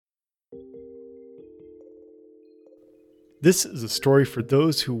This is a story for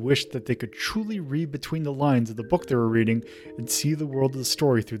those who wish that they could truly read between the lines of the book they were reading and see the world of the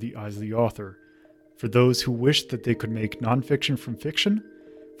story through the eyes of the author. For those who wish that they could make nonfiction from fiction.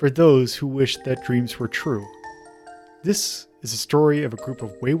 For those who wish that dreams were true. This is a story of a group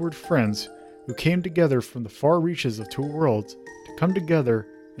of wayward friends who came together from the far reaches of two worlds to come together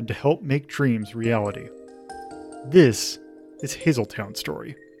and to help make dreams reality. This is Hazeltown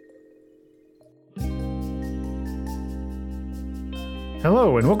Story.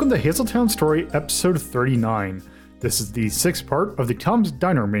 Hello, and welcome to Hazeltown Story, episode 39. This is the sixth part of the Tom's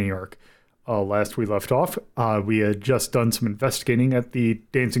Diner mini-arc. Last we left off, we had just done some investigating at the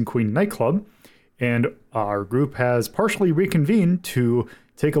Dancing Queen nightclub, and our group has partially reconvened to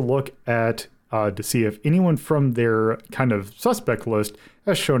take a look at, to see if anyone from their kind of suspect list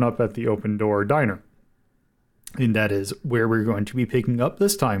has shown up at the Open Door Diner. And that is where we're going to be picking up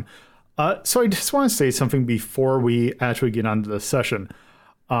this time. So I just want to say something before we actually get onto the session.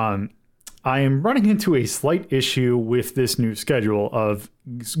 I am running into a slight issue with this new schedule of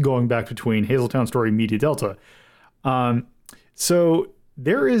going back between Hazeltown Story and Media Delta. So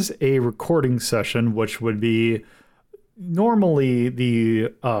there is a recording session, which would be normally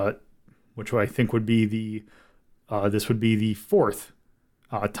the, which I think would be the, this would be the fourth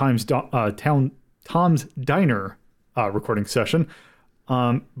Tom's Diner recording session.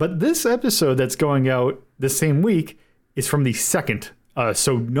 But this episode that's going out the same week is from the second.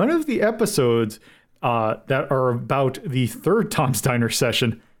 So none of the episodes that are about the third Tom's Diner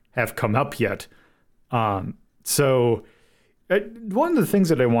session have come up yet. So one of the things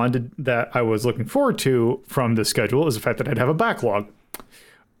that I was looking forward to from the schedule is the fact that I'd have a backlog.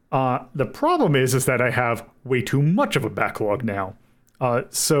 The problem is that I have way too much of a backlog now.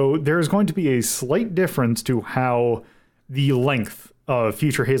 So there's going to be a slight difference to how the length of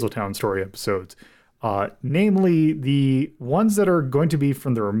future Hazeltown Story episodes. Namely, the ones that are going to be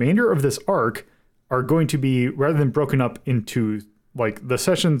from the remainder of this arc are going to be, rather than broken up into, like, the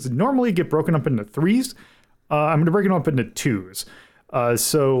sessions normally get broken up into threes, I'm going to break them up into twos.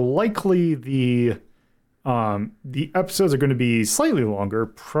 So likely the episodes are going to be slightly longer,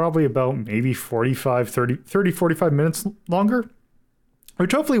 probably about maybe 45 minutes longer,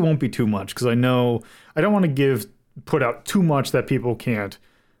 which hopefully won't be too much, because I know I don't want to put out too much that people can't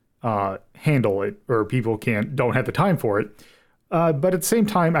handle it, or people don't have the time for it. But at the same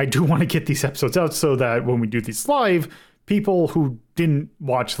time, I do want to get these episodes out so that when we do these live, people who didn't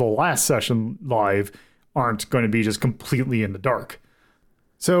watch the last session live aren't going to be just completely in the dark.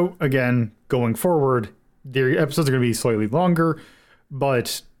 So again, going forward, the episodes are going to be slightly longer,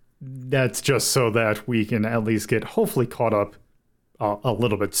 but that's just so that we can at least get hopefully caught up a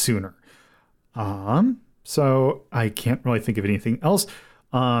little bit sooner. So I can't really think of anything else.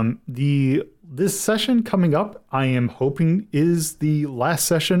 This session coming up, I am hoping is the last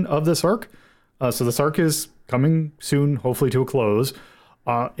session of this arc. So this arc is coming soon, hopefully to a close.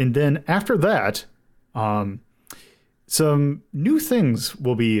 And then after that, some new things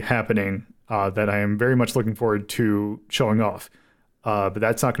will be happening that I am very much looking forward to showing off. But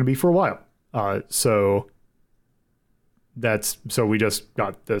that's not going to be for a while. So we just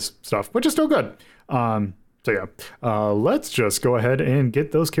got this stuff, which is still good. So yeah, let's just go ahead and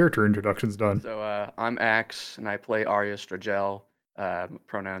get those character introductions done. So I'm Axe, and I play Arya Stragel.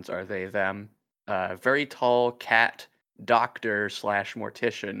 Pronouns are they, them. Very tall cat doctor /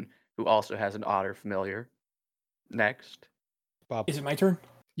 mortician who also has an otter familiar. Next. Bob. Is it my turn?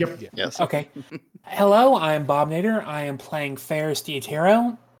 Yep. Yes. Okay. Hello, I'm Bob Nader. I am playing Ferris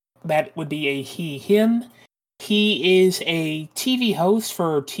Diatero. That would be a he, him. He is a TV host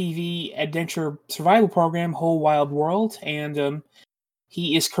for TV adventure survival program Whole Wild World, and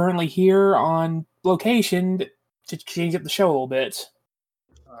he is currently here on location to change up the show a little bit.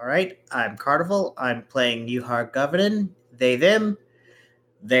 All right, I'm Carnival. I'm playing Yuhar Governon. They, them.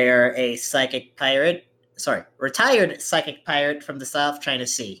 They're a retired psychic pirate from the South China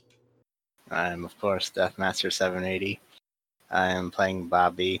Sea. I'm, of course, Deathmaster 780. I am playing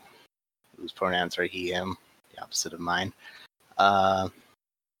Bobby, whose pronouns are he, him, the opposite of mine.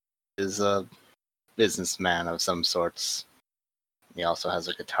 Is a businessman of some sorts. He also has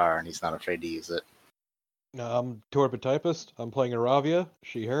a guitar, and he's not afraid to use it. I'm Torpid Typist. I'm playing Aravia,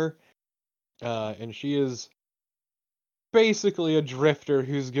 she, her. And she is basically a drifter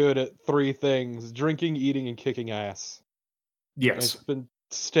who's good at three things: drinking, eating, and kicking ass. Yes. I've been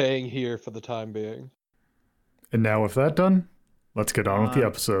staying here for the time being. And now with that done, let's get on with the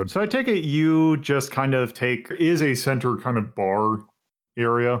episode. So I take it you just kind of is a center kind of bar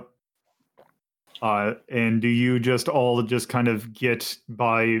area. And do you just all kind of get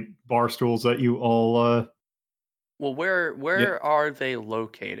by bar stools that you all Well, where are they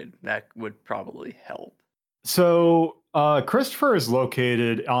located? That would probably help. So Christopher is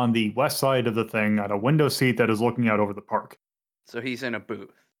located on the west side of the thing at a window seat that is looking out over the park. So he's in a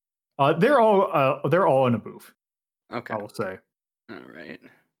booth. They're all in a booth. Okay. I will say. All right.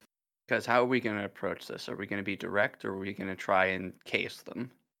 Because how are we going to approach this? Are we going to be direct, or are we going to try and case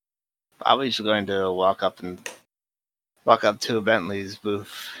them? Bobby's going to walk up to Bentley's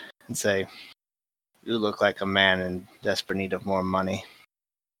booth and say, "You look like a man in desperate need of more money."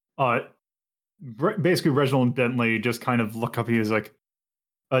 Basically, Reginald Bentley just kind of look up. He is like,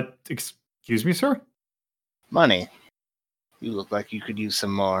 "Excuse me, sir." Money. You look like you could use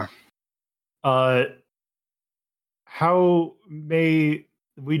some more. How may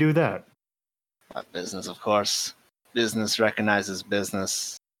we do that? Business, of course. Business recognizes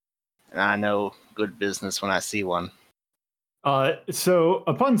business. And I know good business when I see one. So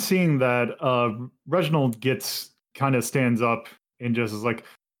upon seeing that, Reginald stands up and just is like,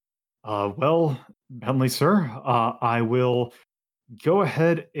 well, Bentley, sir, I will go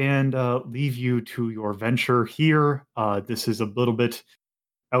ahead and leave you to your venture here. This is a little bit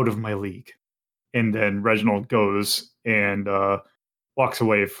out of my league. And then Reginald goes and walks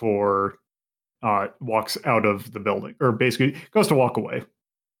out of the building, or basically goes to walk away.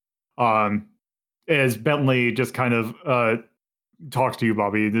 As Bentley just kind of talks to you,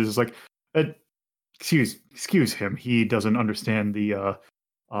 Bobby, this is like, excuse him. He doesn't understand the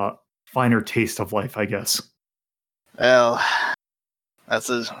finer taste of life, I guess. Well, that's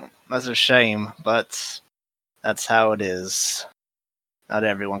a shame, but that's how it is. Not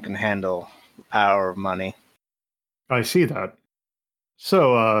everyone can handle the power of money. I see that.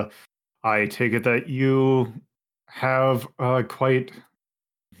 So, I take it that you have quite.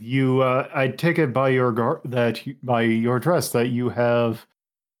 I take it by your by your dress that you have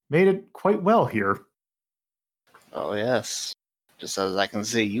made it quite well here. Oh yes, just as I can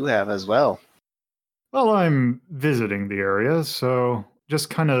see, you have as well. Well, I'm visiting the area, so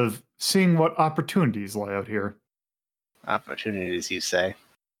just kind of seeing what opportunities lie out here. Opportunities, you say?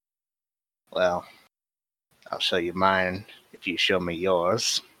 Well, I'll show you mine if you show me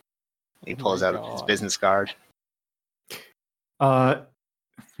yours. He pulls out his business card.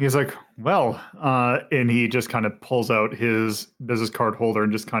 He's like, well, and he just kind of pulls out his business card holder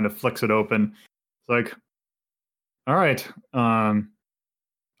and just kind of flicks it open. It's like, all right, I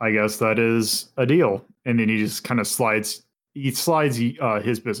guess that is a deal. And then he just kind of slides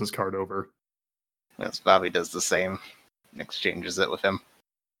his business card over. Yes, Bobby does the same and exchanges it with him.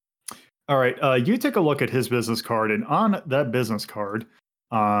 All right, you take a look at his business card, and on that business card,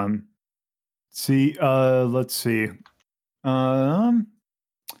 let's see.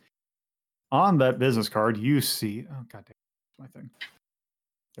 On that business card, you see. Oh god damn, my thing.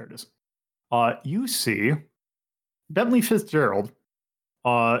 There it is. You see Bentley Fitzgerald,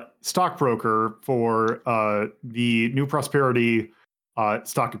 stockbroker for the New Prosperity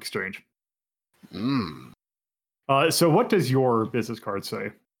Stock Exchange. So what does your business card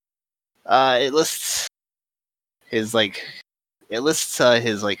say? It lists his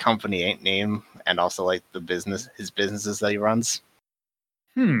company name and also his businesses that he runs.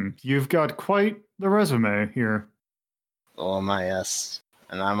 You've got quite the resume here. Oh my, yes.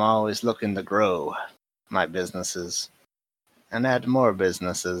 And I'm always looking to grow my businesses and add more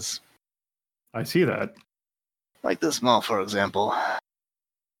businesses. I see that. Like this mall, for example.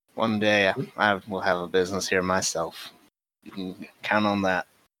 One day I will have a business here myself. You can count on that.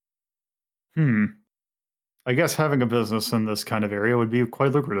 I guess having a business in this kind of area would be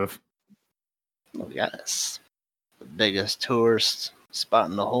quite lucrative. Oh, yes. The biggest tourist spot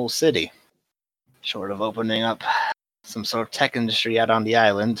in the whole city. Short of opening up some sort of tech industry out on the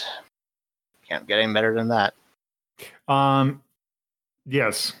island. Can't get any better than that.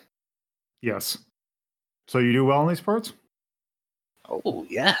 Yes. So you do well in these parts? Oh,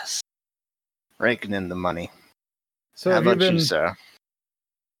 yes. Raking in the money. So how about you, sir?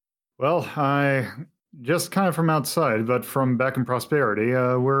 Well, I just kind of from outside, but from back in Prosperity,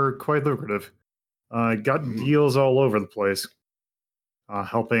 we're quite lucrative. Got deals all over the place.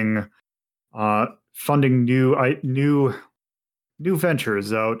 Helping, funding new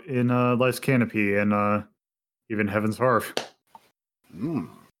ventures out in Life's Canopy and even Heaven's Harp.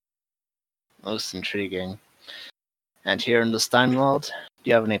 Most intriguing. And here in the Steinwald, do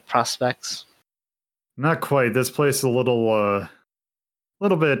you have any prospects? Not quite. This place is a little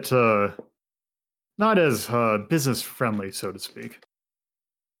bit not as business friendly, so to speak.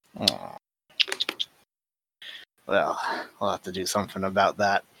 Oh. Well, we'll have to do something about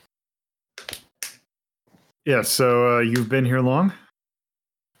that. Yeah, so you've been here long?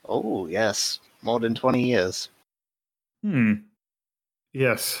 Oh, yes. More than 20 years. Hmm.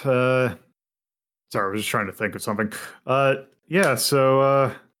 Yes. Sorry, I was just trying to think of something. Yeah.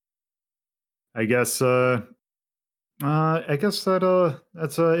 So, I guess, I guess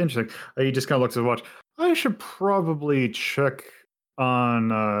that's interesting. He just kind of looks at his watch. I should probably check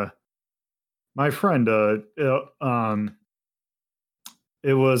on my friend.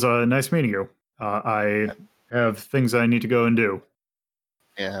 It was nice meeting you. I have things I need to go and do.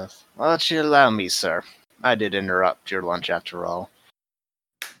 Yes. Well, that should allow me, sir. I did interrupt your lunch after all.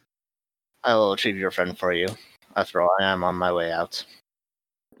 I will retrieve your friend for you. After all, I am on my way out.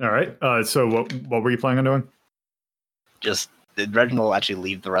 All right. So what were you planning on doing? Did Reginald actually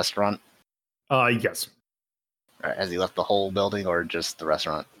leave the restaurant? Yes. Or has he left the whole building or just the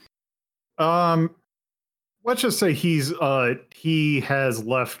restaurant? Let's just say he has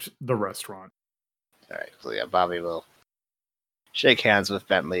left the restaurant. Alright, so yeah, Bobby will shake hands with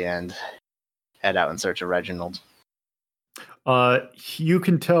Bentley and head out in search of Reginald. You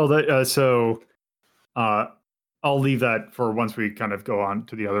can tell that. I'll leave that for once we kind of go on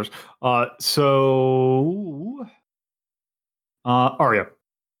to the others. Arya.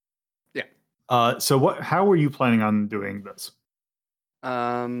 Yeah. So how are you planning on doing this?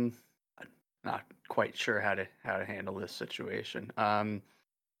 Not quite sure how to handle this situation.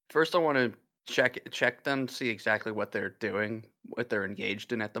 First I want to check them, see exactly what they're doing, what they're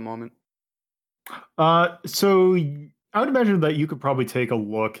engaged in at the moment. So I would imagine that you could probably take a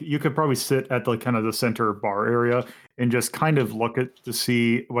look. You could probably sit at the kind of the center bar area and just kind of look at to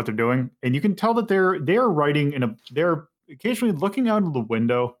see what they're doing. And you can tell that they're writing they're occasionally looking out of the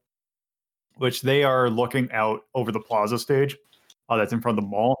window, which they are looking out over the plaza stage that's in front of the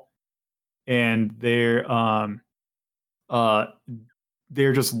mall. And they're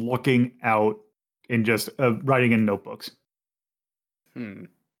just looking out and just writing in notebooks.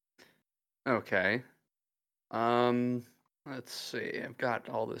 Okay. Let's see. I've got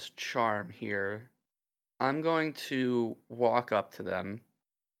all this charm here. I'm going to walk up to them,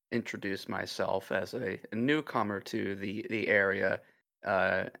 introduce myself as a newcomer to the area,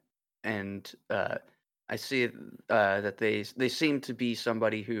 and I see that they seem to be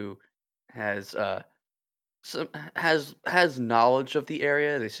somebody who has has knowledge of the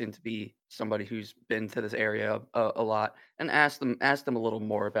area. They seem to be somebody who's been to this area a lot, and ask them a little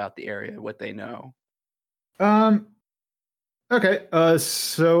more about the area, what they know. Okay.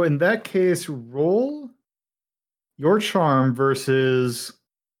 So in that case, roll your charm versus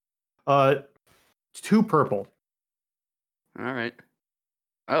 2 purple. All right.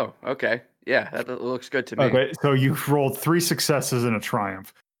 Oh, okay. Yeah, that looks good to me. Okay, so you've rolled 3 successes and a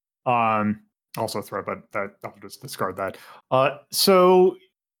triumph. Also a threat, but that I'll just discard that. So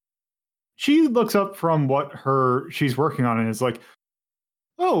she looks up from what she's working on and is like,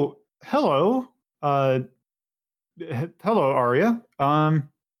 "Oh, hello. Hello, Arya. I'm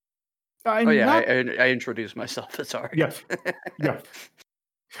Oh yeah, not." I introduced myself as Arya. Yeah.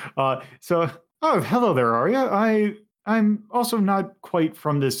 So, oh, hello there, Arya. I'm also not quite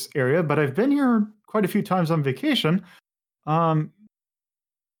from this area, but I've been here quite a few times on vacation.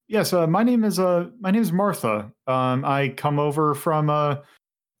 Yes, my name is Martha. I come over from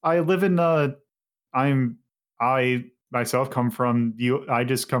I live in I myself come from I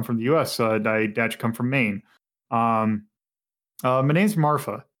just come from the US. I actually come from Maine. My name's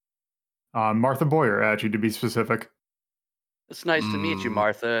Martha. Martha Boyer, actually, to be specific. It's nice to meet you, Mm.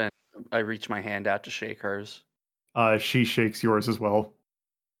 Martha. And I reach my hand out to shake hers. She shakes yours as well.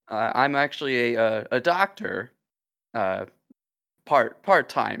 I'm actually a doctor. Uh, part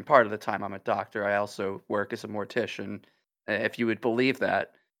time. Part of the time, I'm a doctor. I also work as a mortician, if you would believe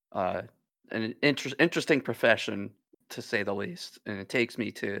that. An interesting profession, to say the least, and it takes me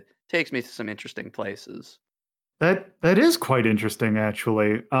to some interesting places. That is quite interesting,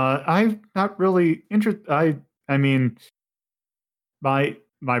 actually. I'm not really interested. I mean, my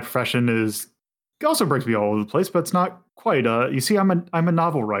profession is also brings me all over the place, but it's not quite. You see, I'm a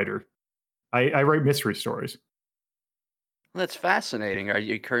novel writer. I write mystery stories. Well, that's fascinating. Are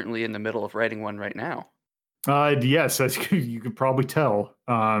you currently in the middle of writing one right now? Yes, as you could probably tell.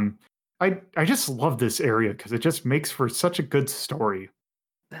 I just love this area because it just makes for such a good story.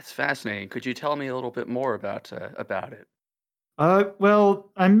 That's fascinating. Could you tell me a little bit more about it?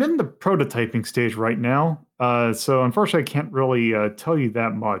 Well, I'm in the prototyping stage right now, so unfortunately, I can't really tell you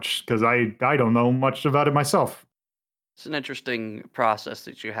that much because I don't know much about it myself. It's an interesting process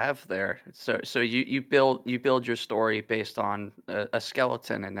that you have there. So you build your story based on a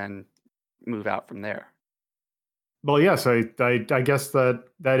skeleton and then move out from there. Well, yes, I guess that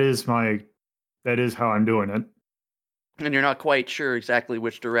is how I'm doing it. And you're not quite sure exactly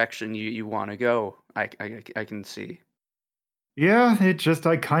which direction you want to go. I can see. Yeah,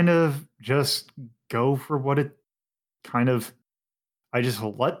 I kind of just go for what it kind of, I just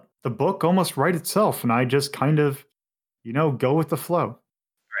let the book almost write itself and I just kind of, go with the flow.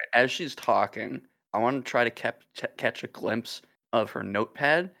 Right. As she's talking, I want to try to catch a glimpse of her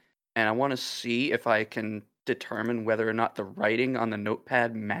notepad, and I want to see if I can determine whether or not the writing on the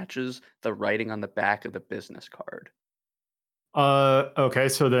notepad matches the writing on the back of the business card. Okay,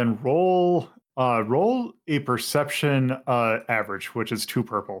 so then roll a perception average, which is 2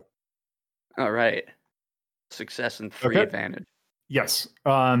 purple. All right. Success and 3 Okay. advantage. Yes.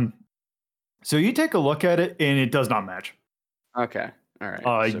 So you take a look at it and it does not match. Okay. All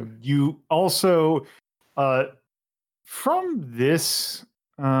right. So You also from this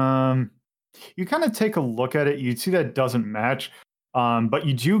you kind of take a look at it, you see that it doesn't match. But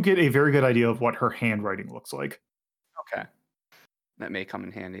you do get a very good idea of what her handwriting looks like. okay. That may come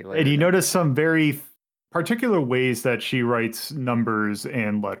in handy later. And you then. notice some very particular ways that she writes numbers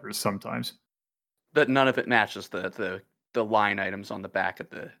and letters sometimes. But none of it matches the line items on the back of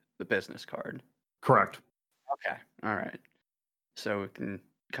the business card. Correct. Okay. All right. So we can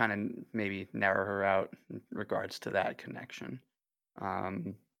kind of maybe narrow her out in regards to that connection.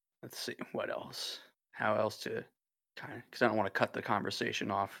 Let's see what else. How else to kind of, because I don't want to cut the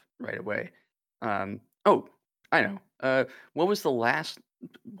conversation off right away. Oh, I know. What was the last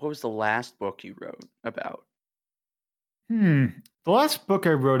book you wrote about? The last book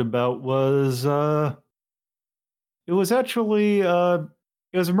I wrote about was it was actually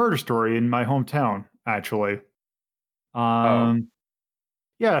it was a murder story in my hometown, actually. Yeah,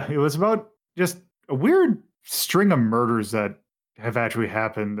 it was about just a weird string of murders that have actually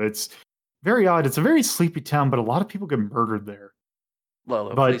happened. It's very odd. It's a very sleepy town, but a lot of people get murdered there.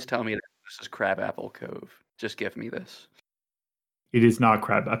 Lolo, But- please tell me that this is Crabapple Cove. Just give me this. It is not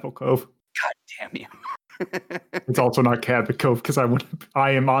Crabapple Cove. God damn you. It's also not Cabot Cove because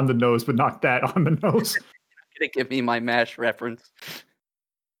I am on the nose, but not that on the nose. Gonna give me my MASH reference.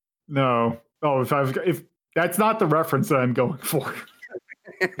 No. Oh, if that's not the reference that I'm going for.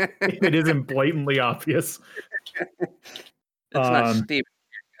 It isn't blatantly obvious. It's not Stephen King,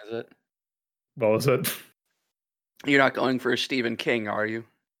 is it? What was it? You're not going for Stephen King, are you?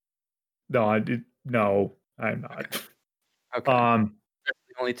 No, I'm not. Okay. That's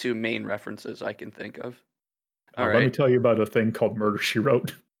the only 2 main references I can think of. All Let me right. tell you about a thing called Murder, She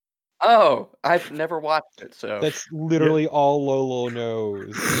Wrote. Oh, I've never watched it, so. That's literally all Lolo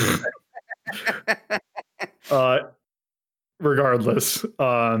knows. Regardless.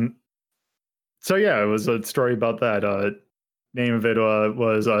 So yeah, it was a story about that. Name of it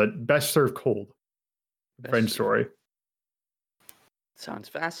was Best Served Cold. French Best story. Sounds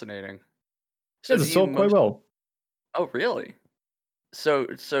fascinating. So do it you sold quite well. Oh, really? So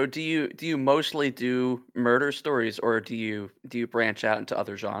do you mostly do murder stories, or do you branch out into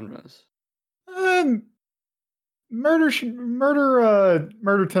other genres? Murder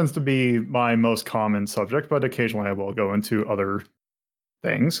tends to be my most common subject, but occasionally I will go into other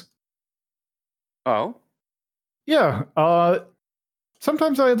things. Oh, Yeah.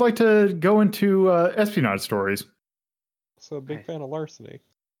 Sometimes I'd like to go into espionage stories. So a big fan of larceny.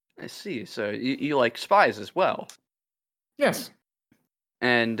 I see. So you like spies as well. Yes.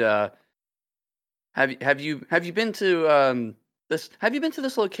 And have you been to this? Have you been to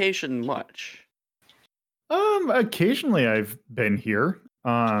this location much? Occasionally I've been here.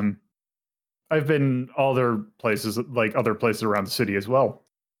 I've been other places around the city as well.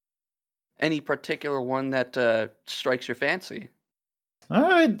 Any particular one that strikes your fancy?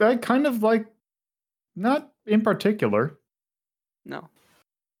 I kind of like, not in particular. No.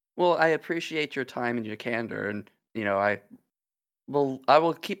 Well, I appreciate your time and your candor, and I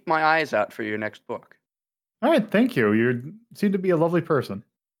will keep my eyes out for your next book. All right, thank you. You seem to be a lovely person.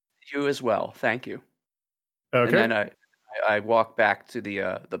 You as well. Thank you. Okay. And then I walk back to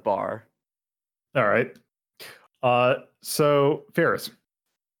the bar. All right. So Ferris,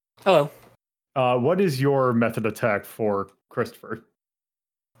 Hello. what is your method attack for Christopher?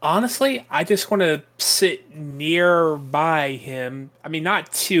 Honestly, I just want to sit nearby him. I mean,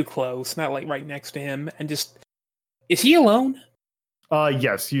 not too close, not like right next to him, and just. Is he alone?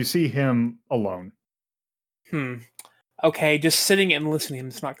 Yes, you see him alone. Okay, just sitting and listening to him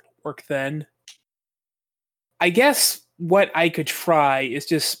is not going to work then. I guess what I could try is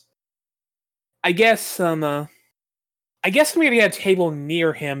just. I guess I'm gonna get a table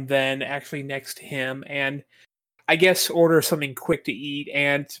near him then, actually next to him, and I guess order something quick to eat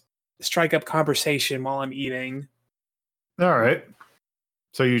and strike up conversation while I'm eating. All right.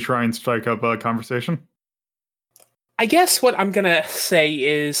 So you try and strike up a conversation? I guess what I'm gonna say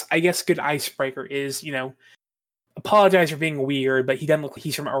is, I guess a good icebreaker is, a apologize for being weird, but he doesn't look like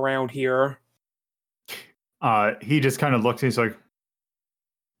he's from around here. He just kind of looks and he's like,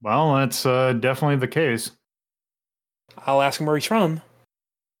 well, that's definitely the case. I'll ask him where he's from.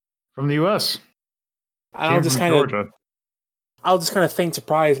 From the U.S. I'll Came just from kind of Georgia. feign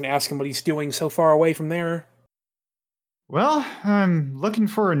surprise and ask him what he's doing so far away from there. Well, I'm looking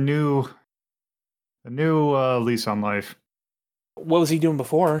for a new lease on life. What was he doing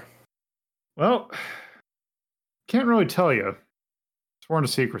before? Well, can't really tell you. Sworn to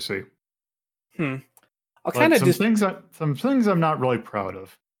secrecy. I'll But kind of some just. things I'm not really proud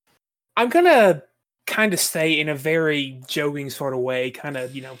of. I'm gonna kind of say in a very joking sort of way, kind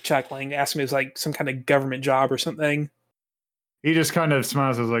of chuckling, ask him if it's like some kind of government job or something. He just kind of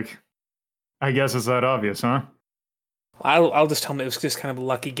smiles and is like, I guess it's that obvious, huh? I'll just tell him it was just kind of a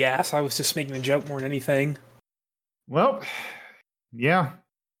lucky guess. I was just making a joke more than anything. Well, yeah.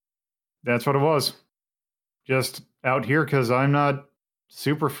 That's what it was. Just out here because I'm not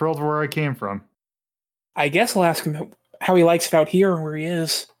super thrilled where I came from. I guess I'll ask him how he likes it out here and where he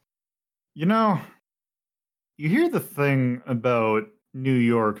is. You know, you hear the thing about New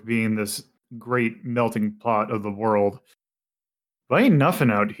York being this great melting pot of the world, but ain't nothing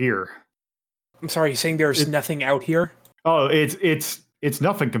out here. I'm sorry, you're saying there's nothing out here? Oh, it's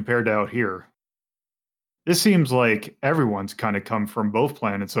nothing compared to out here. This seems like everyone's kind of come from both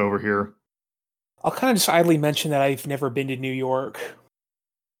planets over here. I'll kind of just idly mention that I've never been to New York.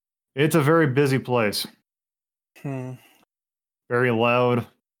 It's a very busy place. Very loud. A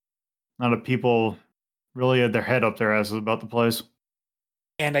lot of people really had their head up their asses about the place.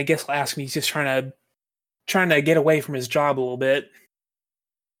 And I guess I'll ask him, he's just trying to get away from his job a little bit.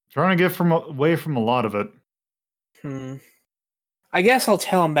 Trying to get away from a lot of it. I guess I'll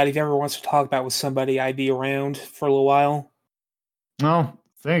tell him that if he ever wants to talk about with somebody, I'd be around for a little while. No,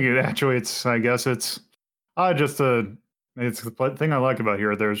 thank you. Actually, it's just it's the thing I like about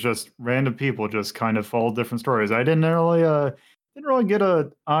here. There's just random people just kind of follow different stories. I didn't really get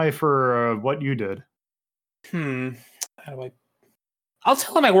an eye for what you did. How do I'll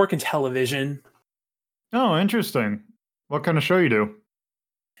tell him I work in television. Oh, interesting. What kind of show you do?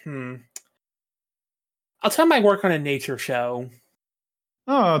 I'll tell him I work on a nature show.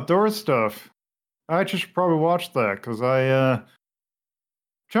 Oh, outdoor stuff. I should probably watch that because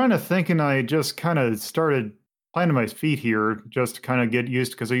trying to think, and I just kind of started planting my feet here just to kind of get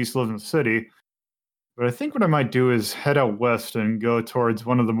used because I used to live in the city. But I think what I might do is head out west and go towards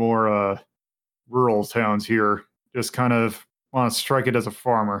one of the more rural towns here. Just kind of want to strike it as a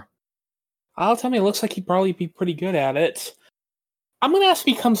farmer. I'll tell him it looks like he'd probably be pretty good at it. I'm going to ask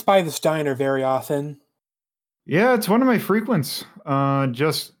if he comes by this diner very often. Yeah, it's one of my frequents.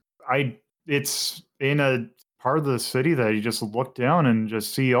 It's in a part of the city that you just look down and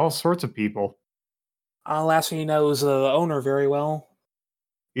just see all sorts of people. I'll ask if he knows the owner very well.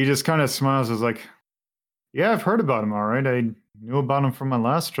 He just kind of smiles, is like, yeah, I've heard about him, all right. I knew about him from my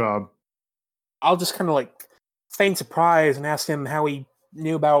last job. I'll just kind of feign surprise and ask him how he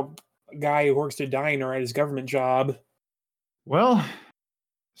knew about a guy who works at a diner at his government job. Well,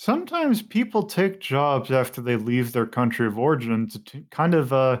 sometimes people take jobs after they leave their country of origin to kind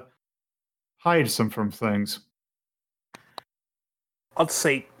of hide some from things. I'll just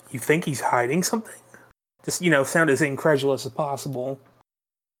say, you think he's hiding something? Just, sound as incredulous as possible.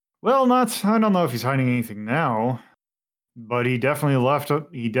 Well, I don't know if he's hiding anything now, but he definitely left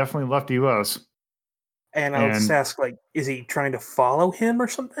the U.S. And I'll just ask, is he trying to follow him or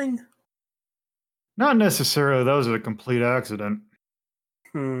something? Not necessarily. That was a complete accident.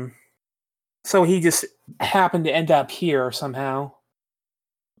 So he just happened to end up here somehow.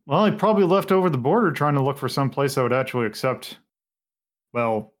 Well, he probably left over the border trying to look for some place that would actually accept,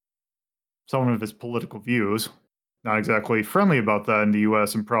 well, some of his political views. Not exactly friendly about that in the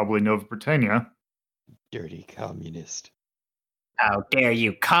U.S. and probably Nova Britannia. Dirty communist. How dare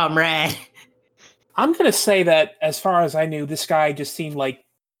you, comrade? I'm going to say that, as far as I knew, this guy just seemed like,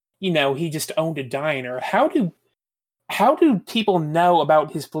 he just owned a diner. How do people know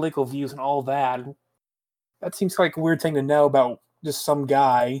about his political views and all that? That seems like a weird thing to know about just some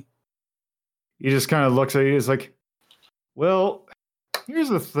guy. He just kind of looks at you. He's like, well, here's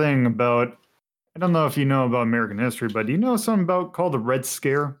the thing about, I don't know if you know about American history, but do you know something called the Red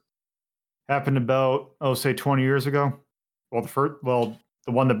Scare? Happened about, say 20 years ago? Well,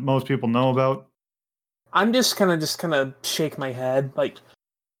 the one that most people know about. I'm just gonna shake my head.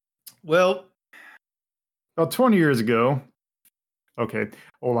 Well, about 20 years ago. Okay,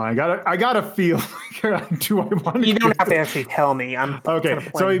 hold on. I gotta feel. Do I want to? You don't have to actually tell me. I'm okay.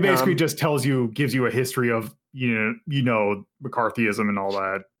 So he basically just gives you a history of McCarthyism and all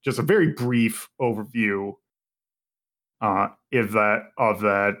that. Just a very brief overview. if that of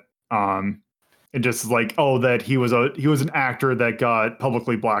that. It just like, oh, that he was an actor that got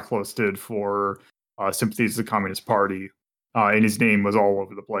publicly blacklisted for sympathies to the Communist Party, and his name was all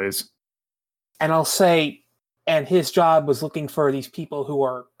over the place. And I'll say, and his job was looking for these people who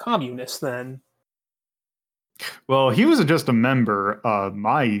are communists then. Well, he was just a member.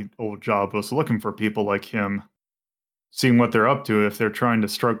 My old job was looking for people like him, seeing what they're up to if they're trying to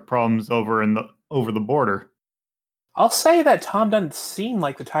strike problems over the border. I'll say that Tom doesn't seem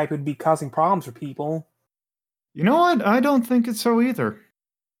like the type who'd be causing problems for people. You know what? I don't think it's so either.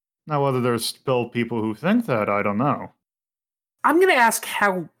 Now, whether there's still people who think that, I don't know. I'm going to ask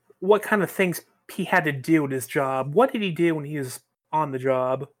what kind of things he had to do at his job. What did he do when he was on the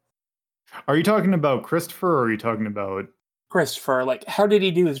job? Are you talking about Christopher, or are you talking about... Christopher, like, how did he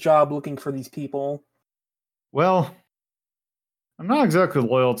do his job looking for these people? Well, I'm not exactly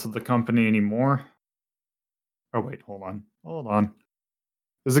loyal to the company anymore. Oh, wait, hold on.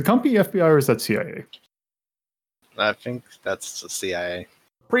 Is the company FBI or is that CIA? I think that's the CIA.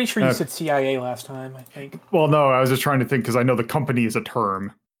 Pretty sure you said CIA last time, I think. Well, no, I was just trying to think because I know the company is a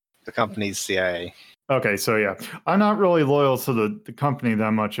term. The company's CIA. Okay, so yeah. I'm not really loyal to the company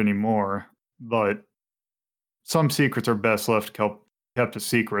that much anymore, but some secrets are best left kept as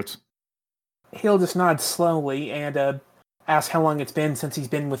secrets. He'll just nod slowly and ask how long it's been since he's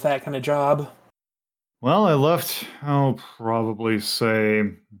been with that kind of job. Well, I left, I'll probably say,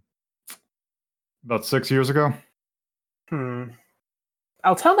 about 6 years ago.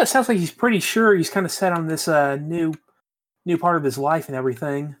 I'll tell him it sounds like he's pretty sure he's kind of set on this new part of his life and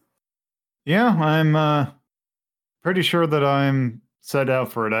everything. Yeah, I'm pretty sure that I'm set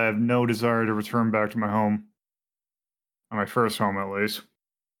out for it. I have no desire to return back to my home. Or my first home, at least.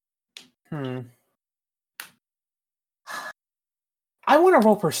 I want to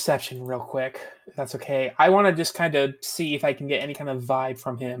roll perception real quick, if that's okay. I want to just kind of see if I can get any kind of vibe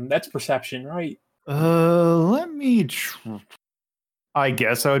from him. That's perception, right? Let me... I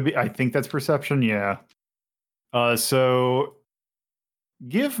guess I think that's perception, yeah. So...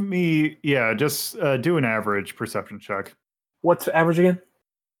 Give me... Yeah, just do an average perception check. What's average again?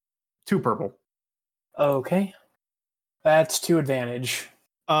 2 purple. Okay. That's 2 advantage.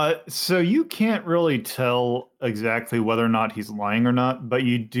 So you can't really tell exactly whether or not he's lying or not, but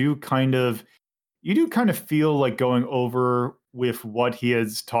you do kind of feel like going over with what he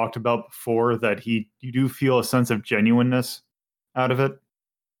has talked about before that you do feel a sense of genuineness out of it.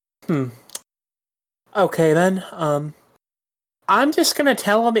 Okay then. I'm just gonna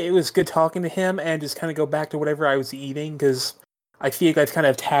tell him it was good talking to him and just kind of go back to whatever I was eating because I feel like I've kind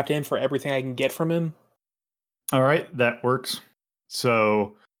of tapped in for everything I can get from him. All right, that works.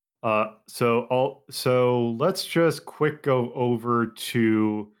 So let's just quick go over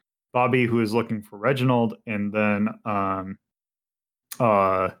to Bobby, who is looking for Reginald, and then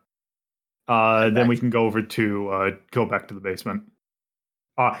then we can go over to go back to the basement.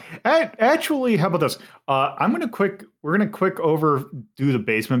 Actually, how about this? We're gonna quick do the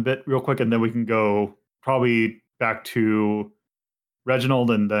basement bit real quick, and then we can go probably back to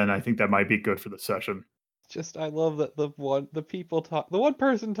Reginald, and then I think that might be good for the session. I love that the one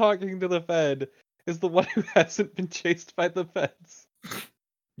person talking to the Fed is the one who hasn't been chased by the Feds.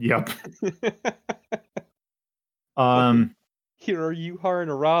 Yep. Here are Yuhar and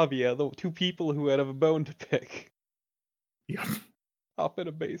Aravia, the 2 people who have a bone to pick. Yep. Up in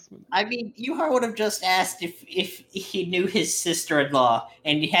a basement. I mean, Yuhar would have just asked if he knew his sister-in-law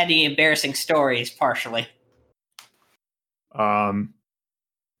and he had any embarrassing stories, partially. Okay.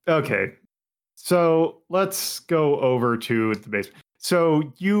 So let's go over to the basement.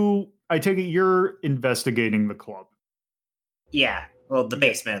 So I take it you're investigating the club. Yeah, well, the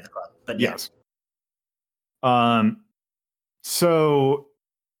basement of the club, but yes. So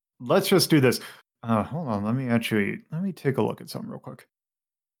let's just do this. Hold on. Let me take a look at something real quick.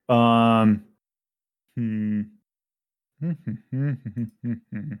 You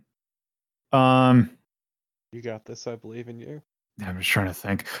got this. I believe in you. I'm just trying to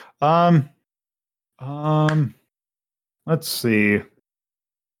think. Let's see.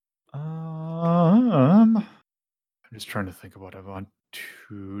 I'm just trying to think of what I want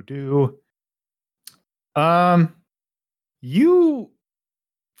to do.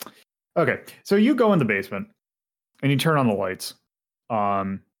 Okay, so you go in the basement and you turn on the lights.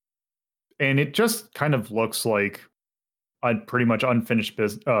 And it just kind of looks like a pretty much unfinished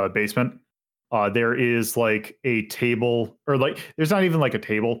basement. There is like a table, or like there's not even like a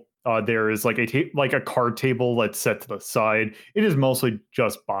table. There is like a card table that's set to the side. It is mostly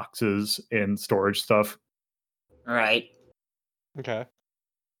just boxes and storage stuff. All right. Okay.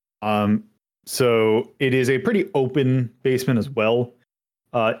 So it is a pretty open basement as well.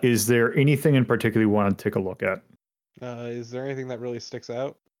 Is there anything in particular you want to take a look at? Is there anything that really sticks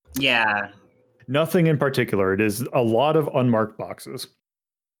out? Yeah. Nothing in particular. It is a lot of unmarked boxes.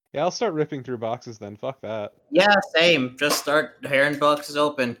 Yeah, I'll start ripping through boxes then. Fuck that. Yeah, same. Just start tearing boxes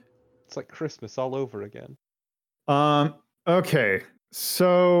open. It's like Christmas all over again. Okay.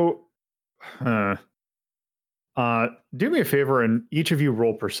 So do me a favor and each of you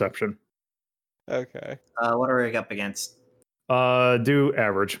roll perception. Okay. What are we up against? Do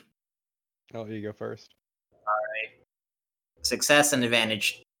average. Oh, you go first. Success and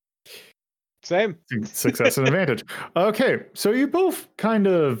advantage. Same. Success and advantage. Okay, so you both kind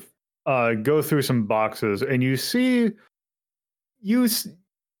of go through some boxes, and you see you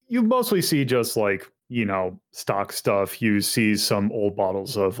mostly see just like stock stuff. You see some old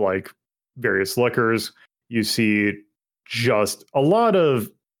bottles of like various liquors. You see just a lot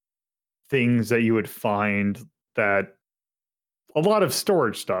of things that you would find that a lot of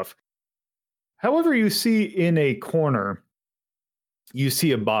storage stuff. However, you see in a corner, you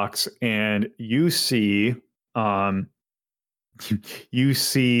see a box and you see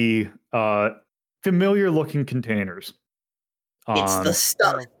familiar looking containers. It's the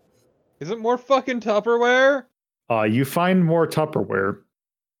stuff. Is it more fucking Tupperware? You find more Tupperware.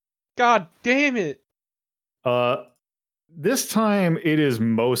 God damn it. This time it is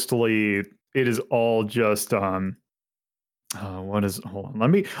all just hold on, let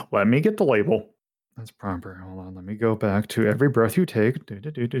me get the label. That's proper. Hold on, let me go back to every breath you take.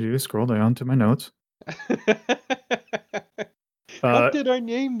 Scroll down to my notes. What did I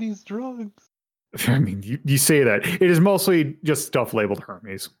name these drugs? I mean, you say that. It is mostly just stuff labeled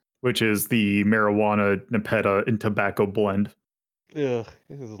Hermes, which is the marijuana, Nepeta, and tobacco blend. Ugh,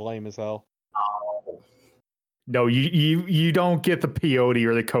 this is lame as hell. Oh. No, you don't get the peyote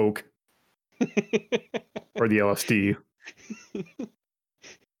or the coke or the LSD.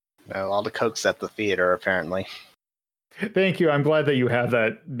 Well, all the coke's at the theater, apparently. Thank you. I'm glad that you have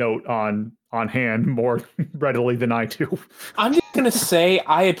that note on hand more readily than I do. I'm just gonna say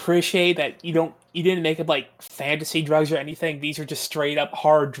I appreciate that you didn't make it like fantasy drugs or anything. These are just straight up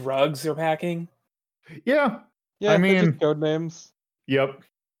hard drugs they're packing. Yeah. Yeah, I they're mean, just code names. Yep.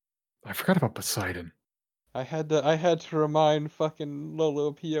 I forgot about Poseidon. I had to remind fucking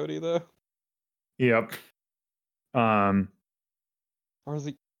Lolo peyote though. Yep. Or was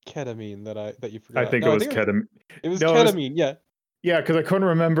it ketamine that you forgot? I think it was ketamine. It was No, ketamine, yeah. Yeah, because I couldn't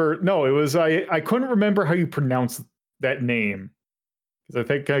remember. No, it was I couldn't remember how you pronounce that name. Because I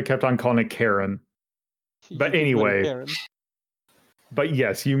think I kept on calling it Karen. But anyway. Karen. But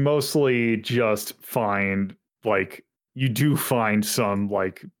yes, you mostly just find you do find some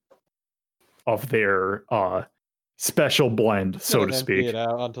of their special blend, so to Empty speak. it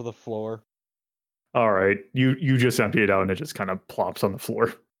out onto the floor. All right, you just empty it out and it just kind of plops on the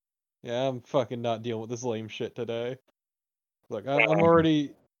floor. Yeah, I'm fucking not dealing with this lame shit today. Look, I'm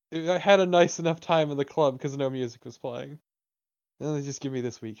already. I had a nice enough time in the club because no music was playing. And they just give me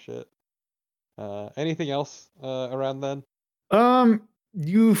this weak shit. Anything else around then?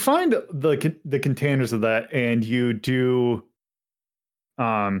 You find the containers of that, and you do.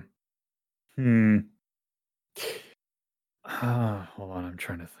 Hold on, I'm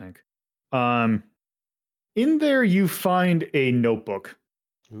trying to think. In there, you find a notebook.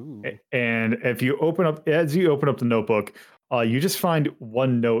 Ooh. And as you open up the notebook, you just find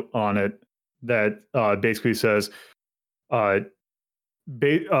one note on it that basically says,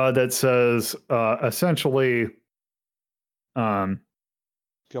 essentially,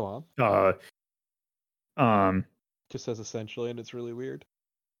 Go on. Just says essentially, and it's really weird.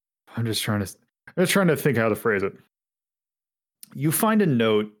 I'm just trying to think how to phrase it. You find a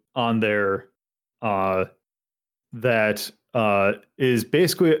note on there that is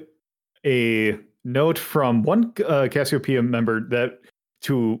basically a note from one Cassiopeia member that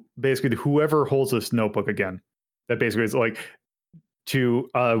to basically whoever holds this notebook again. That basically is like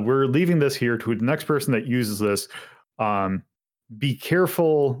we're leaving this here to the next person that uses this. Be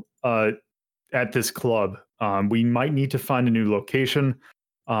careful at this club. We might need to find a new location.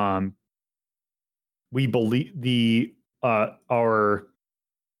 We believe a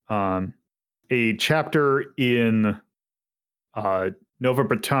chapter in Nova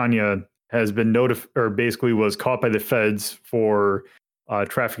Britannia has been basically was caught by the feds for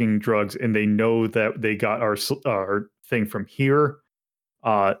trafficking drugs, and they know that they got our thing from here.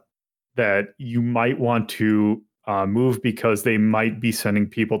 That you might want to move because they might be sending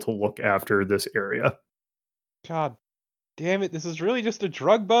people to look after this area. God damn it! This is really just a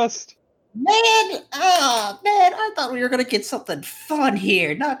drug bust. Man, I thought we were gonna get something fun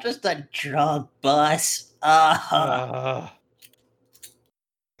here, not just a drug bus. God,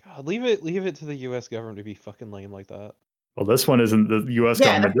 leave it to the U.S. government to be fucking lame like that. Well, this one isn't the U.S.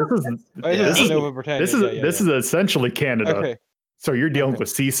 Yeah, government. This is Oh, Yeah. this is is- Nova Britannia. this is essentially Canada. Okay. So you're dealing Okay. with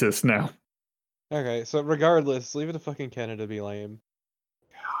CSIS now. Okay, so regardless, leave it to fucking Canada to be lame.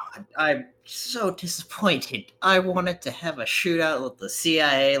 I'm so disappointed. I wanted to have a shootout with the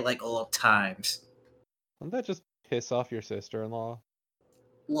CIA like old times. Wouldn't that just piss off your sister-in-law?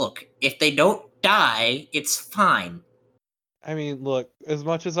 Look, if they don't die, it's fine. I mean, look, as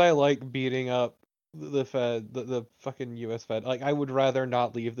much as I like beating up the Fed, the fucking U.S. Fed, like, I would rather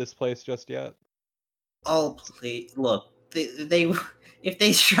not leave this place just yet. Oh, please, look, they if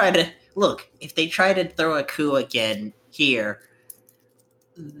they try to throw a coup again here,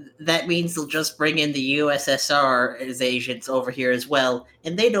 that means they'll just bring in the USSR as agents over here as well,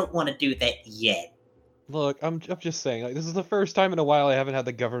 and they don't want to do that yet. Look, I'm just saying, like, this is the first time in a while I haven't had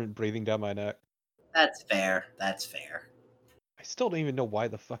the government breathing down my neck. That's fair. That's fair. I still don't even know why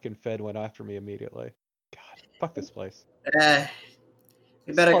the fucking Fed went after me immediately. God, fuck this place. We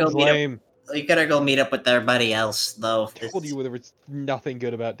better This go club's meet up. lame. We gotta go meet up with everybody else, though. Told you there was nothing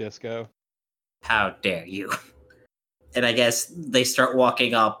good about disco. How dare you? And I guess they start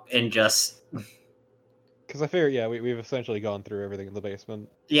walking up and just Because I figure, yeah, we've essentially gone through everything in the basement.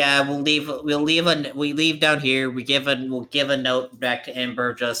 yeah, we leave down here. We'll give a note back to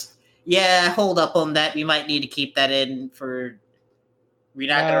Ember. Just yeah, hold up on that. We might need to keep that in for. We're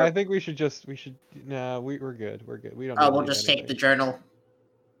not Nah, gonna. I think we're good. We're good. We don't. Oh, need to we'll do just take the anything. journal.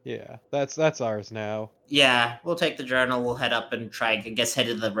 Yeah, that's ours now. Yeah, we'll take the journal. We'll head up and try. I guess head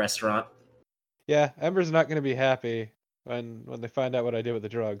to the restaurant. Yeah, Ember's not gonna be happy when they find out what I did with the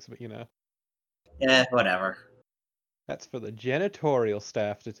drugs, but you know, Yeah, whatever. that's for the janitorial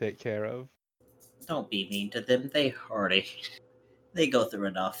staff to take care of. Don't be mean to them. They go through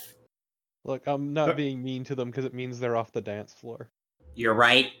enough. Look, I'm not being mean to them because it means they're off the dance floor. You're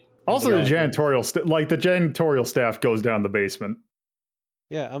right. Also, Yeah. the janitorial staff goes down the basement.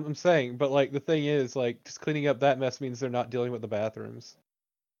 Yeah, I'm saying, but like the thing is, like just cleaning up that mess means they're not dealing with the bathrooms.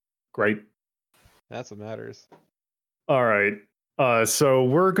 Great. That's what matters. All right. So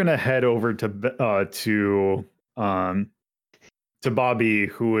we're gonna head over to Bobby,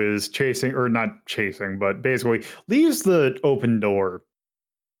 who is chasing, or not chasing, but basically leaves the open door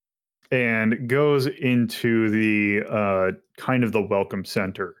and goes into the kind of the welcome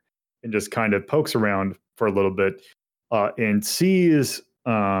center and just kind of pokes around for a little bit and sees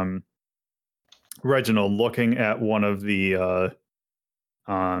Reginald looking at one of the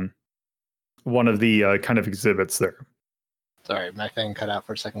kind of exhibits there. Sorry, my thing cut out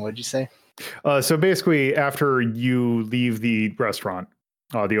for a second. What did you say? So basically, after you leave the restaurant,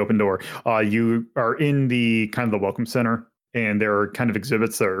 the open door, you are in the kind of the welcome center, and there are kind of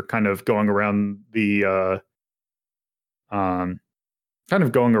exhibits that are kind of going around the,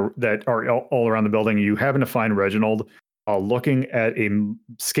 that are all around the building. You happen to find Reginald looking at a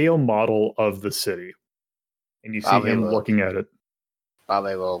scale model of the city, and you see Bobby him will- looking at it.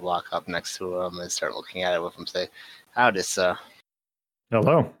 Bobby will walk up next to him and start looking at it with him. Say, "Howdy, sir.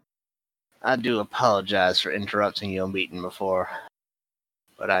 Hello. I do apologize for interrupting your meeting before,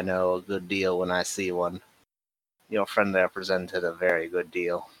 but I know a good deal when I see one. Your friend there presented a very good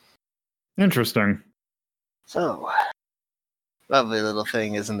deal. Interesting. So, lovely little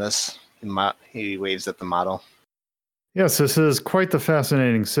thing, isn't this?" He waves at the model. Yes, this is quite the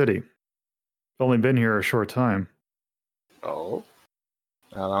fascinating city. I've only been here a short time. Oh?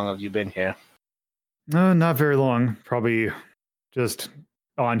 How long have you been here? Not very long. Probably just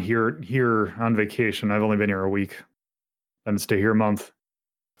on here on vacation. I've only been here a week. Then stay here a month.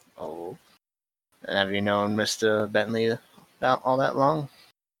 Oh. And have you known Mr. Bentley about all that long?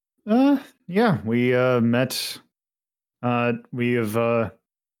 Yeah, we met. We have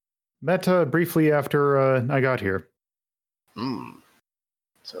met briefly after I got here.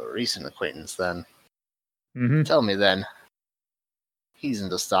 So a recent acquaintance then. Mm-hmm. Tell me then. He's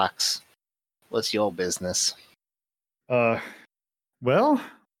into stocks. What's your business? Well,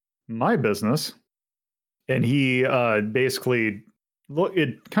 my business, and he basically look.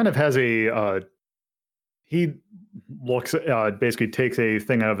 It kind of has a. He looks basically takes a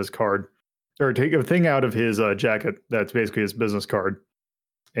thing out of his card, or take a thing out of his jacket. That's basically his business card,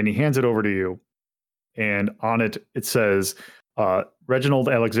 and he hands it over to you. And on it, it says Reginald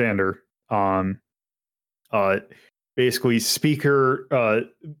Alexander. Basically speaker.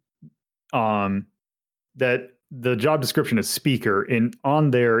 That the job description is speaker, and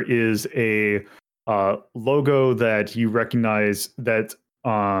on there is a logo that you recognize that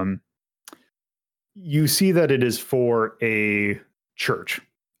you see that it is for a church,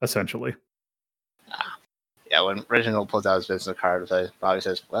 essentially. Yeah, when Reginald pulls out his business card, Bobby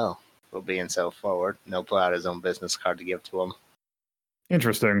says, "Well, we're being so forward." And he'll pull out his own business card to give to him.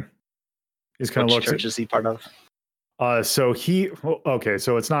 Interesting. He's kind of Which looks church is he part of? so okay,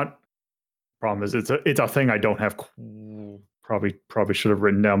 so it's not problem is it's a thing I don't have probably should have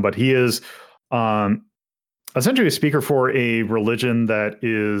written down, but he is essentially a speaker for a religion that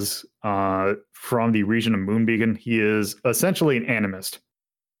is from the region of Moonbeacon. He is essentially an animist.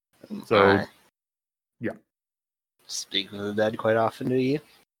 So yeah. Speak with the dead quite often, do you?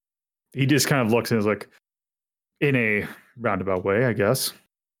 He just kind of looks and is like, in a roundabout way, I guess.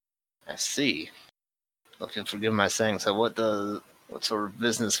 I see. Looking, forgive my saying. So, what sort of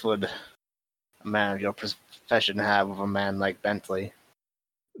business would a man of your profession have with a man like Bentley?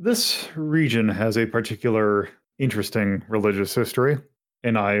 This region has a particular interesting religious history,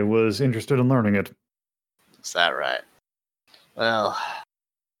 and I was interested in learning it. Is that right? Well, I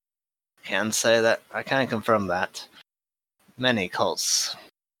can say that I can confirm that many cults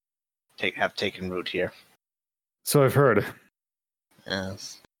have taken root here. So I've heard.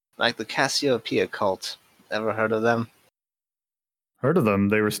 Yes. Like the Cassiopeia cult. Ever heard of them? Heard of them.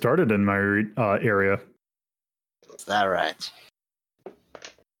 They were started in my area. Is that right?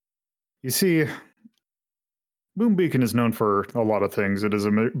 You see, Moonbeacon is known for a lot of things. It is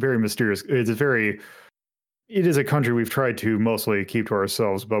a very mysterious. It is a country we've tried to mostly keep to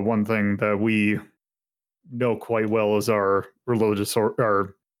ourselves. But one thing that we know quite well is our religious or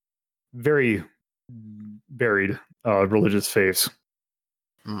our very varied religious faiths.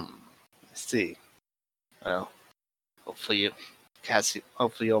 I see. Well, hopefully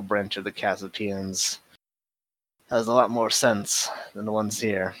your branch of the Cassiopeans has a lot more sense than the ones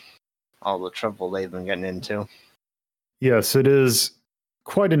here. All the trouble they've been getting into. Yes, it is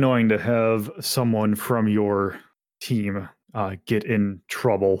quite annoying to have someone from your team get in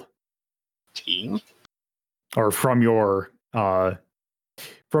trouble. Team? Or from your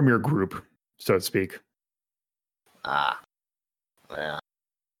group, so to speak. Well,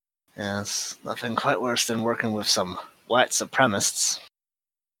 yes, nothing quite worse than working with some white supremacists.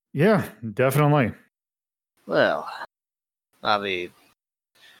 Yeah, definitely. Well, Bobby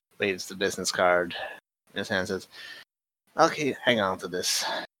waves the business card in his hand and says, "Okay, hang on to this.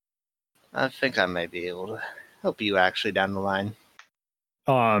 I think I may be able to help you actually down the line."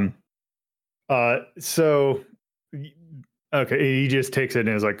 So, okay, he just takes it and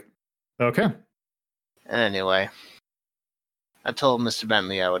is like, okay. Anyway, I told Mr.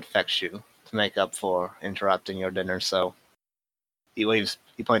 Bentley I would fetch you to make up for interrupting your dinner, so he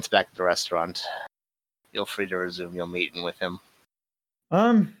points back at the restaurant. Feel free to resume your meeting with him.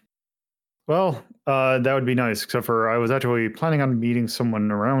 Well, that would be nice, except for I was actually planning on meeting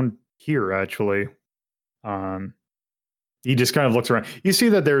someone around here, actually. He just kind of looks around. You see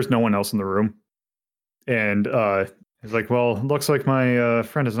that there's no one else in the room. And he's like, well, looks like my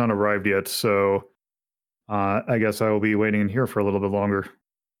friend has not arrived yet, so I guess I will be waiting in here for a little bit longer.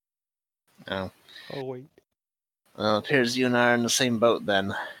 Oh, wait. Well, it appears you and I are in the same boat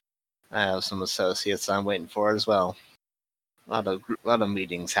then. I have some associates I'm waiting for as well. A lot of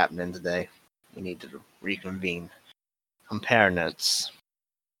meetings happening today. We need to reconvene. Compare notes.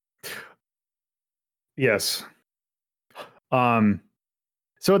 Yes. So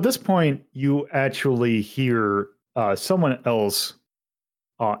at this point, you actually hear someone else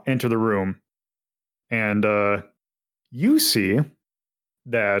enter the room, and you see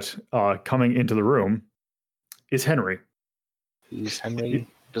that coming into the room is Henry. Who's Henry?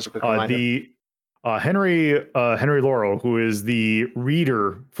 Just a quick reminder. Henry Laurel, who is the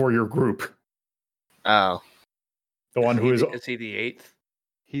reader for your group. Oh. The one who is... Is he the eighth?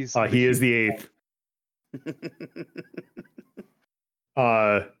 He is the eighth.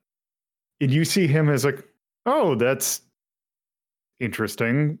 And you see him as like, oh, that's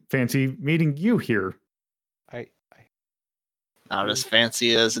interesting. Fancy meeting you here. Not as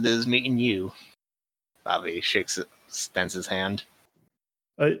fancy as it is meeting you. Bobby extends his hand.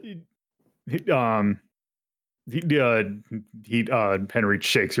 Henry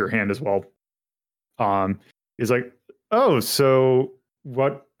shakes your hand as well. He's like, oh, so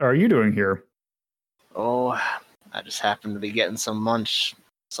what are you doing here? Oh, I just happened to be getting some lunch.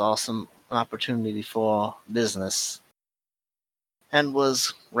 Saw some opportunity for business. And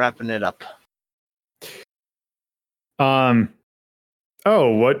was wrapping it up. Oh,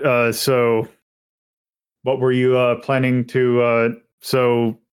 what, so what were you planning to,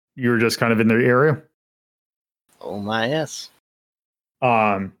 so you were just kind of in the area? Oh my, yes.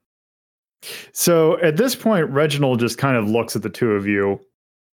 So at this point, Reginald just kind of looks at the two of you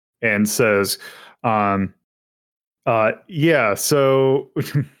and says, Yeah, so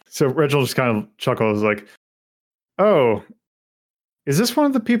Reginald just kind of chuckles like, oh, is this one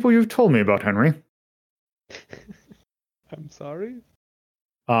of the people you've told me about, Henry? I'm sorry?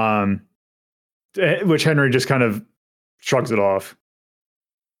 Which Henry just kind of shrugs it off.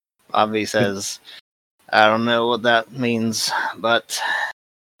 Bobby says, I don't know what that means, but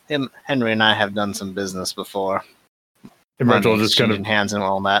Henry and I have done some business before. And Reginald just kind of exchanging hands and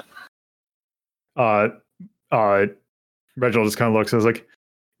all that. Reginald just kind of looks and is like,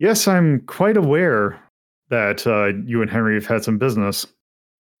 yes, I'm quite aware that you and Henry have had some business.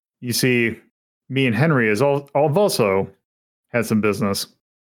 You see, me and Henry have also had some business.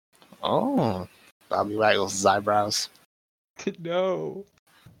 Oh, Bobby waggles his eyebrows. No.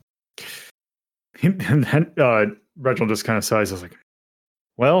 And Reginald just kind of sighs. I was like,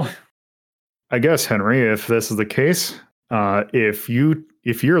 well, I guess, Henry, if this is the case, if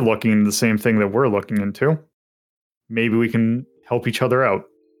you're looking into the same thing that we're looking into, maybe we can help each other out.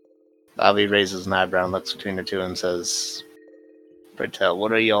 Bobby raises an eyebrow and looks between the two and says, pray tell,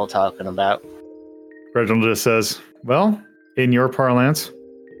 what are you all talking about? Reginald just says, well, in your parlance,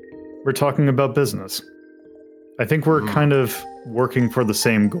 we're talking about business. I think we're kind of working for the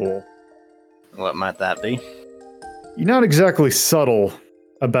same goal. What might that be? You're not exactly subtle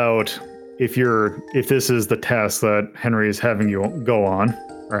about if this is the task that Henry is having you go on,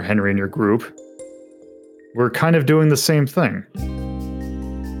 or Henry and your group. We're kind of doing the same thing.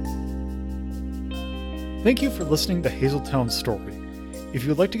 Thank you for listening to Hazeltown Story. If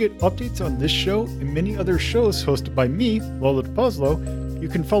you'd like to get updates on this show and many other shows hosted by me, Lola DePuzlo, you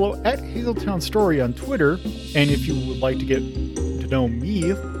can follow at Hazeltown Story on Twitter, and if you would like to get to know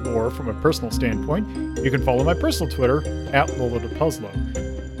me more from a personal standpoint, you can follow my personal Twitter at Lola DePuzlo.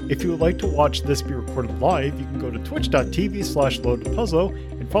 If you would like to watch this be recorded live, you can go to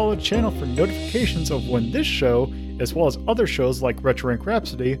twitch.tv/LodaPuzzlo and follow the channel for notifications of when this show, as well as other shows like Retro Rank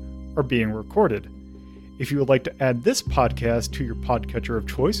Rhapsody, are being recorded. If you would like to add this podcast to your podcatcher of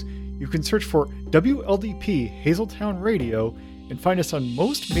choice, you can search for WLDP Hazeltown Radio and find us on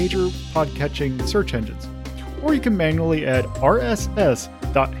most major podcatching search engines. Or you can manually add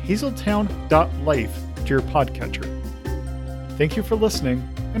rss.hazeltown.life to your podcatcher. Thank you for listening,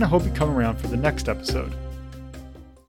 and I hope you come around for the next episode.